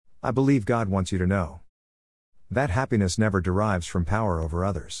I believe God wants you to know that happiness never derives from power over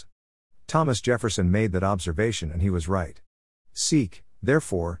others. Thomas Jefferson made that observation and he was right. Seek,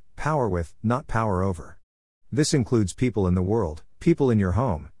 therefore, power with, not power over. This includes people in the world, people in your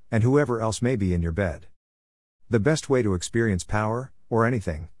home, and whoever else may be in your bed. The best way to experience power, or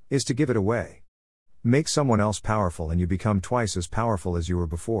anything, is to give it away. Make someone else powerful and you become twice as powerful as you were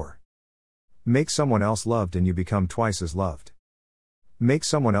before. Make someone else loved and you become twice as loved. Make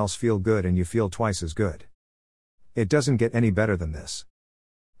someone else feel good and you feel twice as good. It doesn't get any better than this.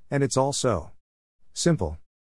 And it's all so simple.